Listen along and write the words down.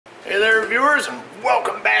Hey there viewers, and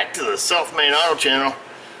welcome back to the Self-Made Auto Channel.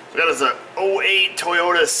 We got us a 08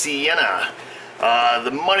 Toyota Sienna.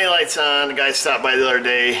 The money light's on. The guy stopped by the other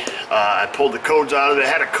day. I pulled the codes out of it. It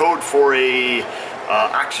had a code for a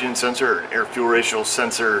oxygen sensor, an air fuel ratio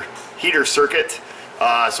sensor heater circuit.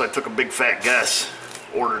 So I took a big fat guess,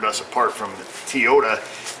 ordered us a part from Toyota,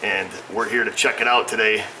 and we're here to check it out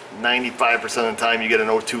today. 95% of the time you get an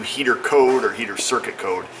O2 heater code or heater circuit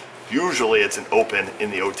code. Usually it's an open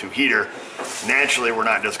in the O2 heater. Naturally, we're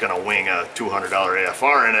not just going to wing a $200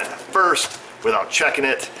 AFR in it first without checking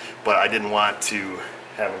it, but I didn't want to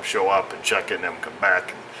have him show up and check it and then come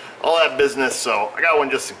back and all that business, so I got one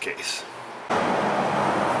just in case. So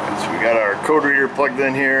we got our code reader plugged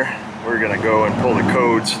in here. We're going to go and pull the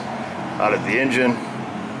codes out of the engine,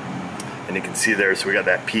 and you can see there, so we got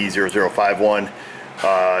that P0051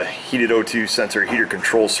 heated O2 sensor heater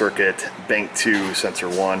control circuit, bank 2 sensor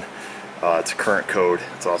 1. It's a current code.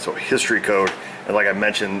 It's also a history code, and like I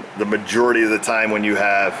mentioned, the majority of the time when you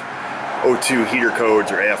have O2 heater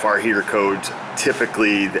codes or AFR heater codes,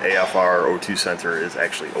 typically the AFR O2 sensor is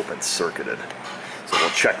actually open circuited. So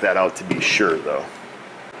we'll check that out to be sure though.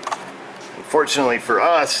 Unfortunately for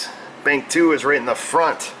us, bank 2 is right in the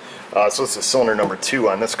front, so it's a cylinder number 2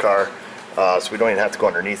 on this car, so we don't even have to go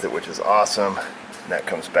underneath it, which is awesome. And that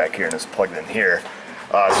comes back here and is plugged in here.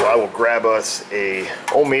 So I will grab us a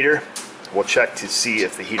ohm meter. We'll check to see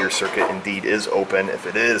if the heater circuit indeed is open. If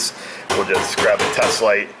it is, we'll just grab a test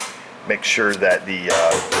light, make sure that the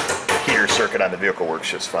heater circuit on the vehicle works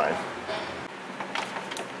just fine.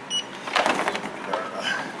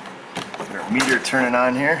 Get our meter turning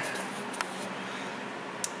on here.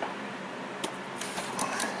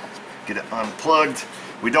 Get it unplugged.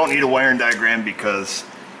 We don't need a wiring diagram because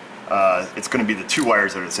it's going to be the two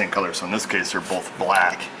wires that are the same color. So in this case, they're both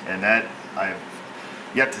black, and that I've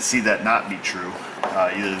yet to see that not be true.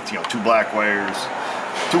 Either two black wires,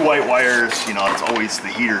 two white wires. It's always the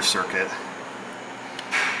heater circuit.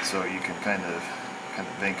 So you can kind of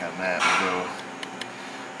think on that. We'll go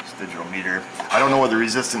this digital meter. I don't know what the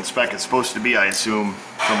resistance spec is supposed to be. I assume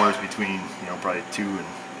somewhere between probably 2 and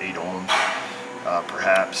 8 ohms,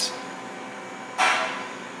 perhaps.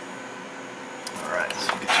 Alright,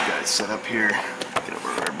 so get you guys set up here, get it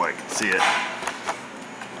where everybody can see it.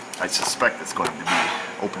 I suspect it's going to be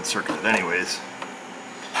open circuited anyways.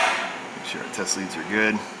 Make sure our test leads are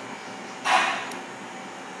good.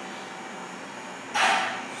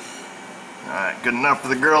 Alright, good enough for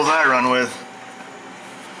the girls I run with.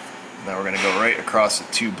 Now we're going to go right across the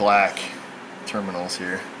two black terminals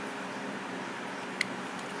here.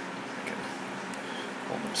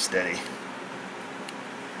 Hold them steady.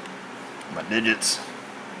 My digits,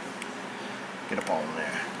 get up on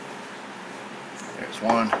there. There's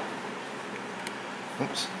one.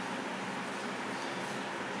 Oops.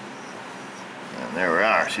 And there we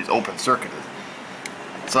are. She's open circuited.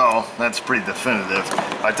 So that's pretty definitive.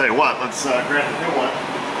 I tell you what, let's grab the new one.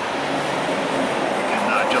 We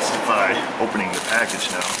can justify opening the package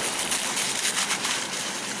now.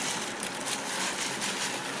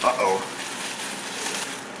 Uh-oh.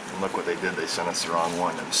 Look what they did, they sent us the wrong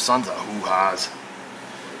one. Them sons of hoo-ha's.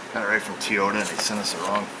 Got it right from Toyota and they sent us the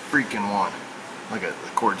wrong freaking one. Look at it, the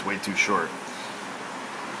cord's way too short.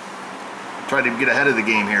 Try to get ahead of the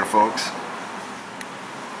game here, folks.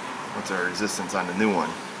 What's our resistance on the new one?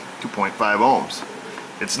 2.5 ohms.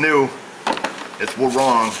 It's new. We're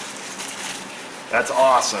wrong. That's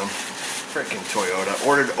awesome. Freaking Toyota.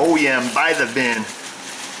 Ordered OEM by the bin.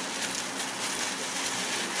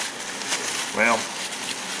 Well,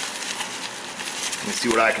 let me see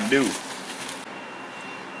what I can do.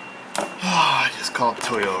 Oh, I just called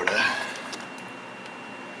Toyota.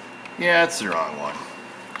 Yeah, it's the wrong one.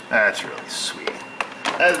 That's really sweet.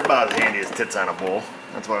 That's about as handy as tits on a bowl.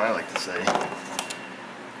 That's what I like to say.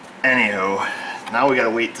 Anywho, now we gotta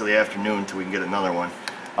wait till the afternoon until we can get another one.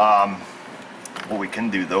 What we can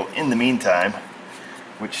do though, in the meantime,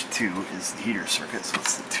 which 2 is the heater circuit, so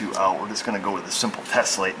it's the 2 out. We're just gonna go with a simple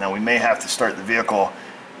test light. Now we may have to start the vehicle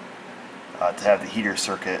to have the heater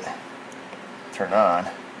circuit turn on,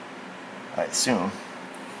 I assume.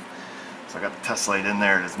 So I got the test light in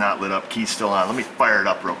there. It is not lit up. Key's still on. Let me fire it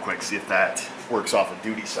up real quick, see if that works off a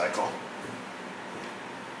duty cycle.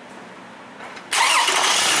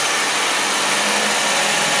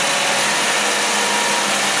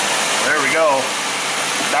 There we go.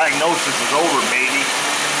 Diagnosis is over, baby.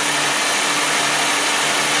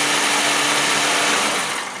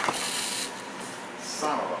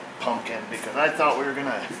 Son of a pumpkin, because I thought we were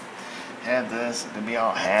gonna have this, it's gonna be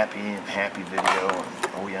all happy and happy video and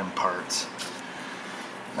OEM parts.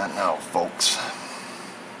 Not now, folks.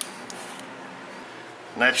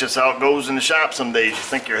 And that's just how it goes in the shop some days. You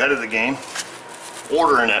think you're ahead of the game,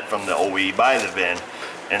 ordering it from the OE by the VIN,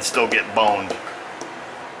 and still get boned.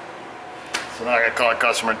 So now I gotta call a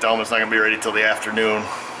customer and tell them it's not gonna be ready till the afternoon.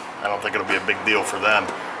 I don't think it'll be a big deal for them.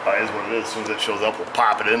 It is what it is. As soon as it shows up, we'll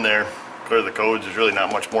pop it in there, clear the codes. There's really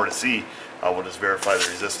not much more to see. We'll just verify the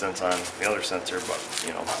resistance on the other sensor, but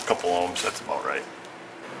you know, a couple ohms, that's about right.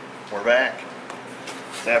 We're back.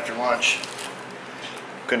 It's after lunch.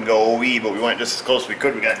 Couldn't go OE, but we went just as close as we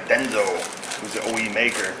could. We got Denso, who's the OE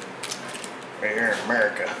maker right here in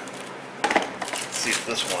America. Let's see if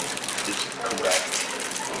this one is correct.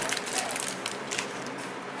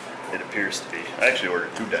 It appears to be. I actually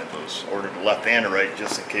ordered two Densos. Ordered the left and the right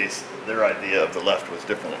just in case their idea of the left was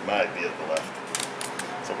different than my idea of the left.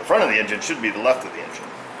 So the front of the engine should be the left of the engine.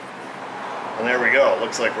 And there we go. It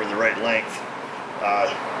looks like we're the right length.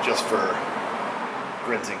 Just for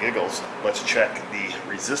grins and giggles, let's check the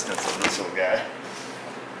resistance of this little guy.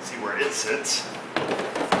 See where it sits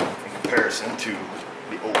in comparison to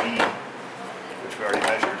the OE, which we already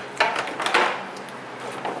measured.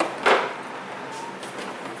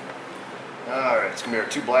 Alright, it's going to be our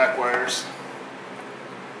two black wires.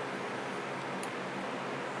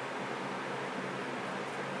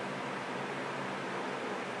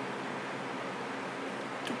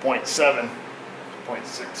 .7,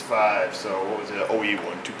 2.65, so what was it, OE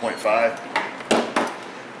one, 2.5.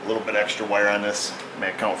 A little bit extra wire on this, may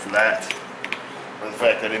account for that. Or the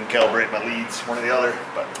fact that I didn't calibrate my leads, one or the other,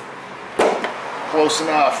 but close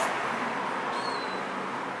enough.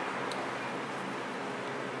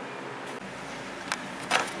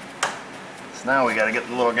 So now we got to get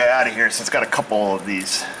the little guy out of here. So it's got a couple of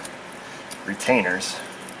these retainers.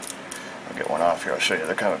 I'll get one off here, I'll show you.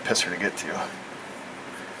 They're kind of a pisser to get to.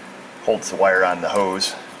 Holds the wire on the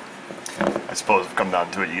hose. I suppose if it comes down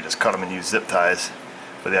to it, you just cut them and use zip ties.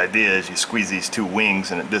 But the idea is you squeeze these two wings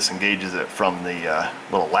and it disengages it from the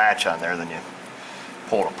little latch on there, then you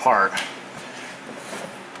pull it apart.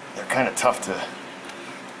 They're kind of tough to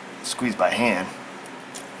squeeze by hand.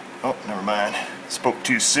 Oh, never mind. Spoke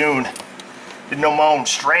too soon. Didn't know my own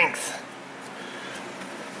strength.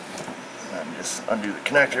 And just undo the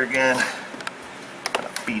connector again. Kind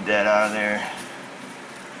of feed that out of there.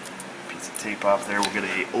 Tape off there. We'll get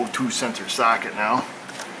a O2 sensor socket now.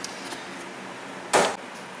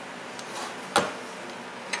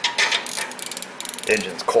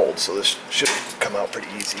 Engine's cold, so this should come out pretty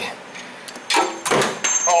easy.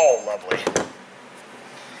 Oh, lovely.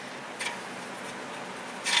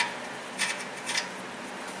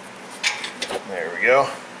 There we go.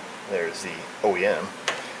 There's the OEM.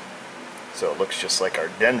 So it looks just like our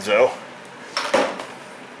Denso,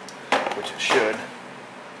 which it should.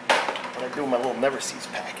 I do my little Never Sees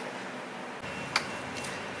packing.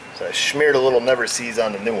 So I smeared a little Never Sees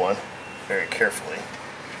on the new one very carefully.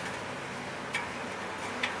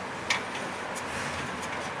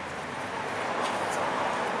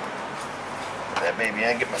 Put that baby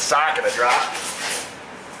in, get my socket to drop.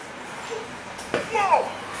 Whoa!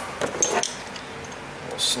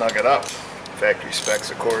 We'll snug it up. Factory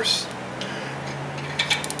specs, of course,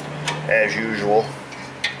 as usual.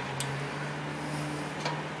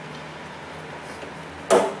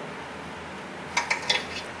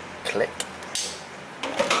 Click.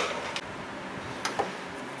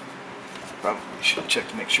 Probably should have checked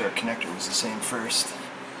to make sure our connector was the same first,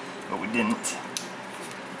 but we didn't.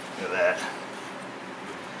 Look at that.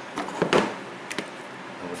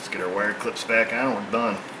 And we'll just get our wire clips back on and we're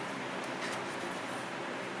done.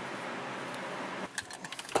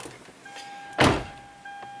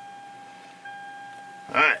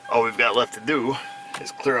 Alright, all we've got left to do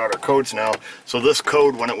is clear out our codes now. So this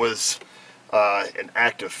code, when it was an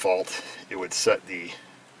active fault, it would set the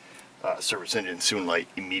service engine soon light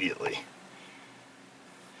immediately.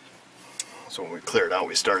 So when we clear it out,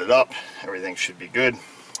 we start it up, everything should be good.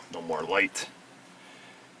 No more light,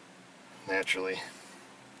 naturally.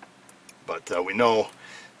 But we know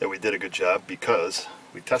that we did a good job because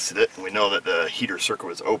we tested it, and we know that the heater circuit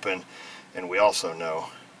was open, and we also know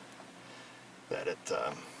that it,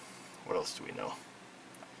 what else do we know?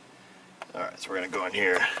 Alright, so we're going to go in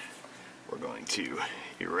here. We're going to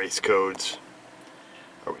erase codes.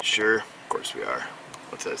 Are we sure? Of course we are.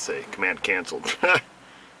 What's that say? Command canceled. I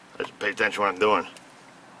should pay attention to what I'm doing.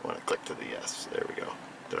 I want to click to the yes. There we go.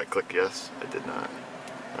 Did I click yes? I did not.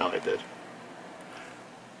 No, I did.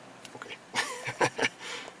 Okay.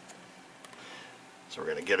 So we're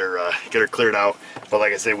gonna get her cleared out. But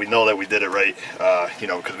like I say, we know that we did it right. You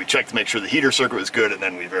know, because we checked to make sure the heater circuit was good, and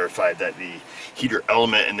then we verified that the heater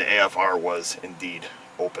element in the AFR was indeed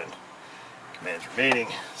open. Commands remaining.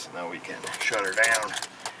 So now we can shut her down.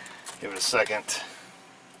 Give it a second.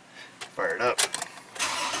 Fire it up.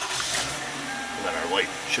 And then our light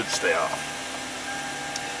should stay off.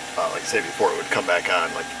 Like I said before, it would come back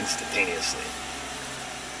on like instantaneously.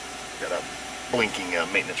 Got a blinking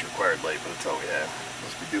maintenance required light, but that's all we have.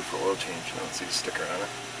 Must be due for oil change. I don't see a sticker on it.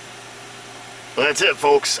 Well, that's it,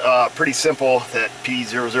 folks. Pretty simple. That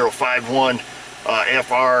P0051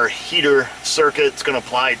 FR heater circuit. It's going to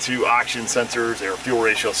apply to oxygen sensors or fuel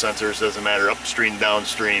ratio sensors. Doesn't matter upstream,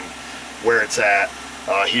 downstream, where it's at.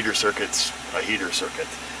 Heater circuit's a heater circuit.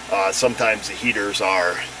 Sometimes the heaters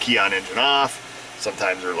are key on, engine off.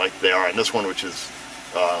 Sometimes they're like they are in this one, which is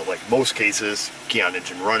like most cases, key on,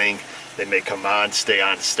 engine running. They may come on, stay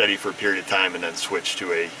on steady for a period of time, and then switch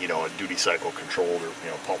to a a duty cycle controlled or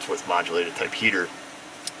pulse width modulated type heater.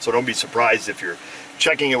 So don't be surprised if you're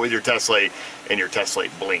checking it with your test light and your test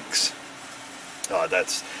light blinks.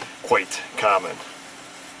 That's quite common.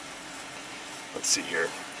 Let's see here,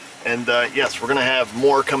 and yes, we're gonna have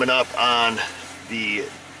more coming up on the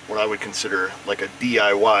what I would consider like a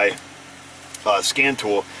DIY scan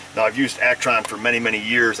tool. Now, I've used Actron for many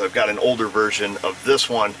years. I've got an older version of this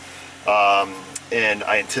one. And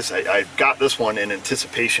I got this one in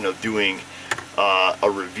anticipation of doing a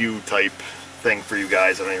review type thing for you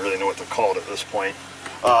guys. I don't even really know what to call it at this point.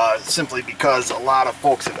 Simply because a lot of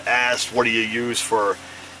folks have asked, what do you use for,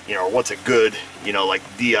 what's a good, like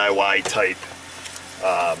DIY type,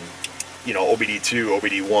 OBD2,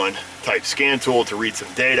 OBD1 type scan tool to read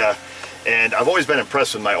some data. And I've always been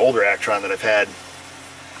impressed with my older Actron that I've had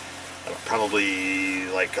probably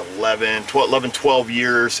like 12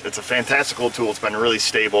 years. It's a fantastical tool. It's been really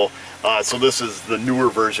stable. So this is the newer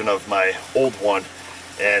version of my old one,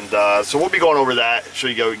 and so we'll be going over that,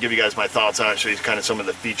 give you guys my thoughts on it, show you kind of some of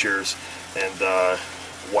the features and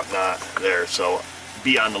whatnot there. So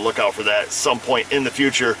be on the lookout for that at some point in the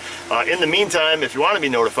future. In the meantime, if you want to be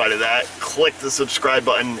notified of that, click the subscribe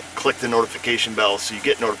button, click the notification bell so you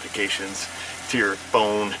get notifications to your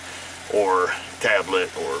phone or tablet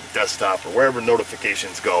or desktop or wherever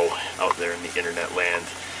notifications go out there in the internet land.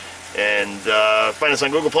 And find us on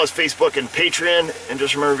Google+, Facebook, and Patreon. And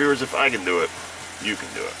just remember, viewers, if I can do it, you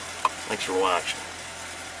can do it. Thanks for watching.